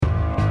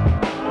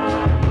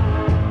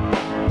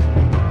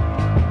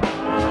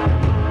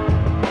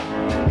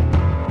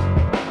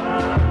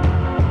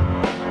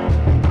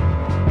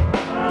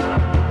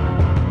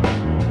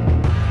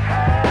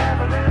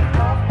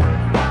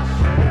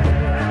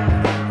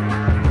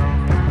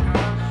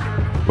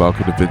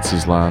Welcome to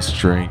Vince's Last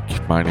Drink.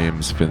 My name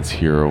is Vince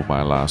Hero.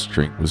 My last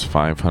drink was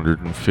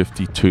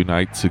 552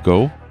 nights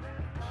ago.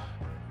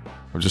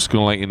 I'm just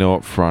going to let you know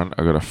up front,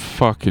 I got a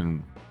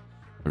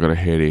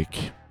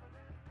headache.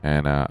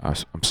 And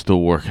I'm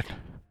still working.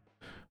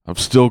 I'm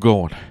still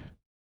going.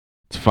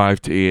 It's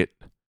 5 to 8.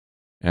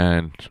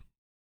 And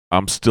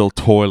I'm still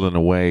toiling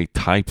away,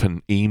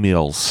 typing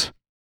emails.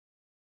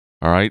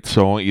 Alright,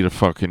 so I want you to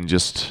fucking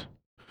just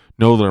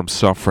know that I'm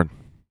suffering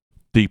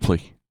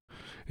deeply.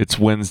 It's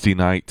Wednesday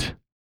night.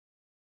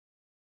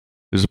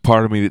 There's a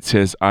part of me that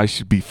says I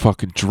should be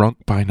fucking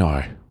drunk by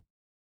now.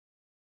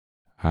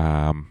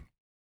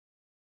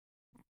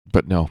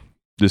 But no.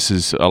 This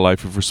is a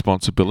life of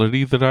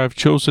responsibility that I've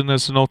chosen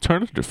as an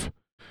alternative.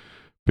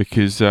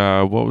 Because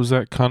what was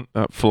that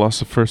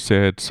philosopher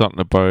said?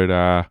 Something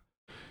about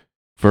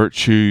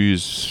virtue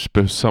is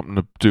something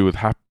to do with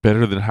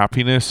better than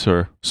happiness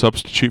or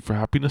substitute for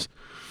happiness.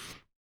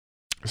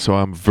 So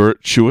I'm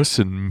virtuous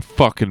and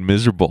fucking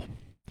miserable.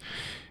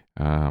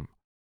 Yeah,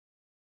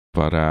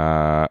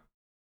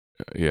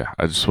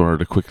 I just wanted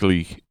to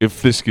quickly,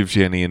 if this gives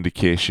you any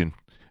indication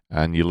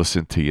and you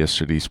listened to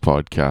yesterday's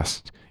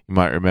podcast, you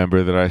might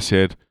remember that I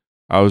said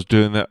I was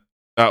doing that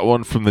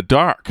one from the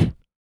dark,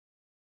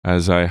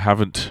 as I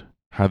haven't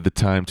had the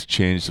time to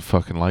change the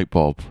fucking light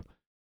bulb.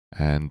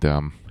 And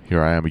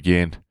here I am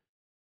again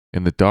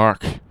in the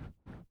dark.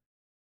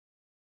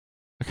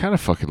 I kind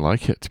of fucking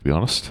like it, to be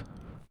honest.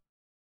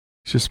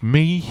 It's just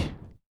me,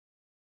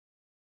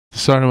 the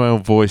sound of my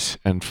own voice,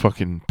 and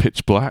fucking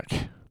pitch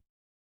black.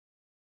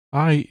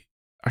 I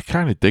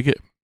kind of dig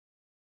it.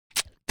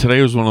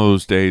 Today was one of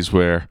those days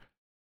where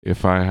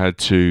if I had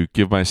to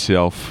give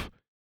myself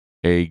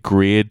a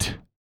grade,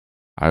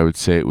 I would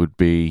say it would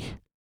be,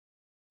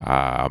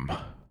 I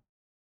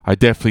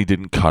definitely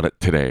didn't cut it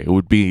today. It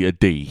would be a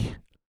D.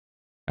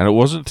 And it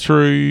wasn't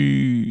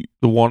through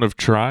the want of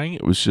trying.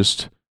 It was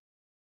just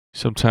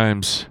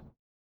sometimes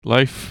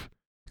life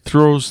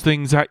throws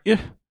things at you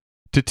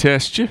to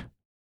test you.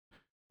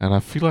 And I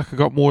feel like I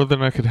got more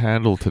than I could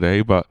handle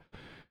today, but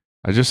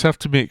I just have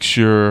to make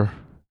sure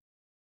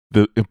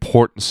the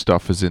important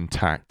stuff is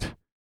intact.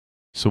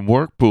 Some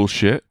work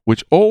bullshit,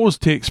 which always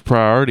takes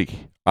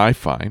priority, I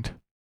find,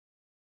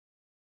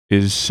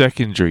 is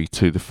secondary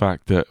to the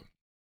fact that,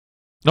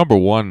 number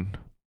one,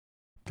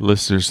 the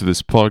listeners of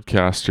this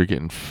podcast are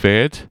getting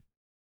fed.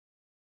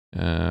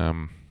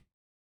 The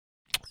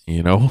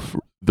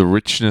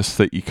richness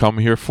that you come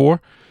here for.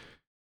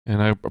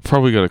 And I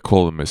probably got to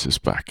call the missus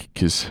back,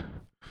 because,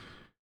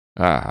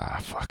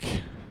 fuck.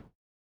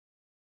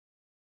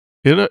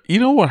 You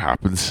know what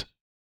happens?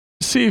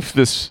 See if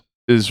this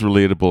is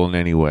relatable in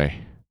any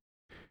way.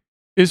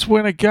 Is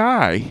when a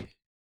guy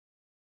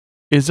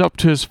is up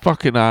to his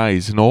fucking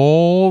eyes and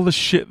all the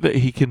shit that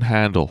he can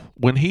handle.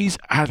 When he's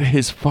at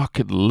his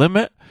fucking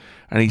limit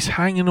and he's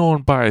hanging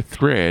on by a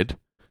thread,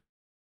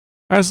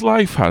 as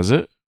life has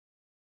it,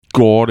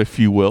 God, if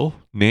you will,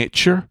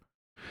 nature,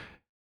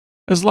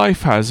 as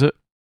life has it,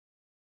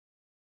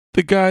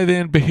 the guy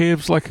then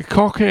behaves like a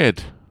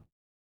cockhead.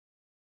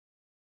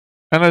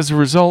 And as a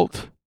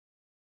result,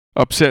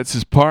 upsets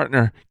his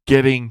partner,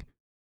 getting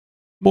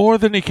more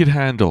than he could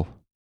handle,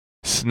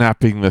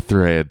 snapping the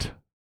thread.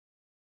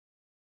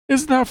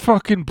 Isn't that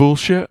fucking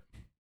bullshit?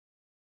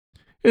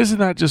 Isn't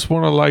that just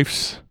one of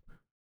life's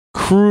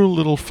cruel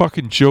little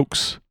fucking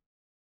jokes?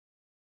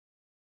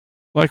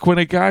 Like when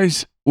a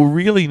guy's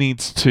really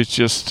needs to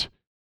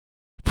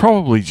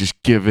probably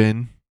just give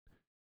in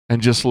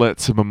and just let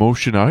some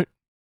emotion out.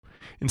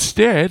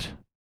 Instead,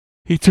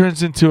 he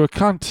turns into a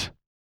cunt.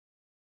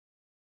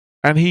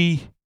 And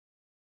he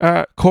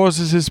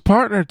causes his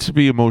partner to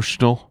be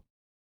emotional.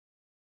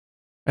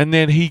 And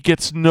then he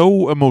gets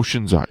no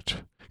emotions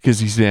out. Because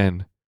he's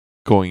then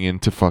going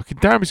into fucking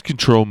damage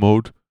control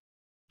mode.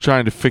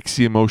 Trying to fix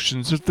the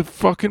emotions of the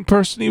fucking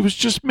person he was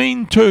just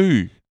mean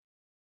to.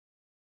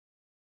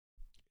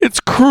 It's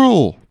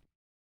cruel.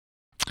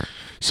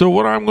 So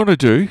what I'm going to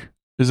do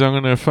is I'm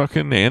going to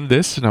fucking end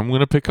this. And I'm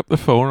going to pick up the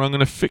phone. And I'm going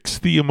to fix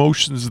the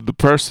emotions of the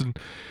person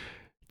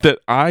that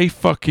I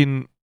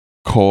fucking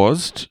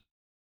caused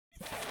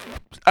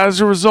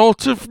as a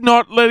result of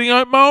not letting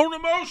out my own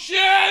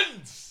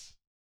emotions.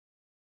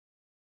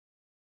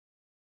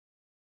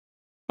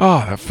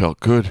 Oh, that felt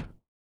good.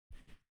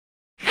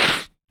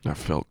 That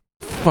felt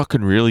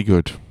fucking really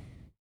good.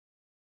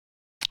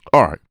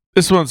 Alright,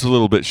 this one's a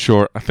little bit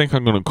short. I think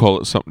I'm going to call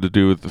it something to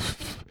do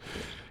with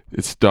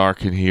it's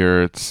dark in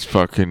here. It's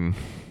fucking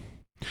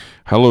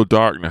hello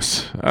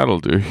darkness. That'll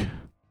do.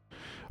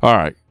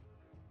 Alright.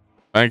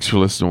 Thanks for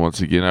listening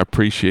once again. I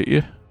appreciate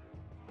you.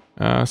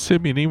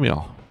 Send me an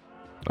email.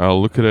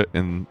 I'll look at it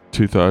in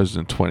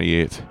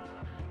 2028.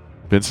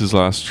 Vince's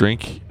Last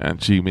Drink at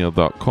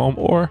gmail.com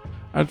or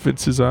at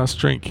Vince's Last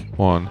Drink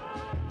on,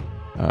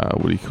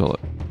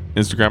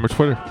 Instagram or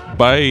Twitter.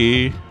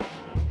 Bye.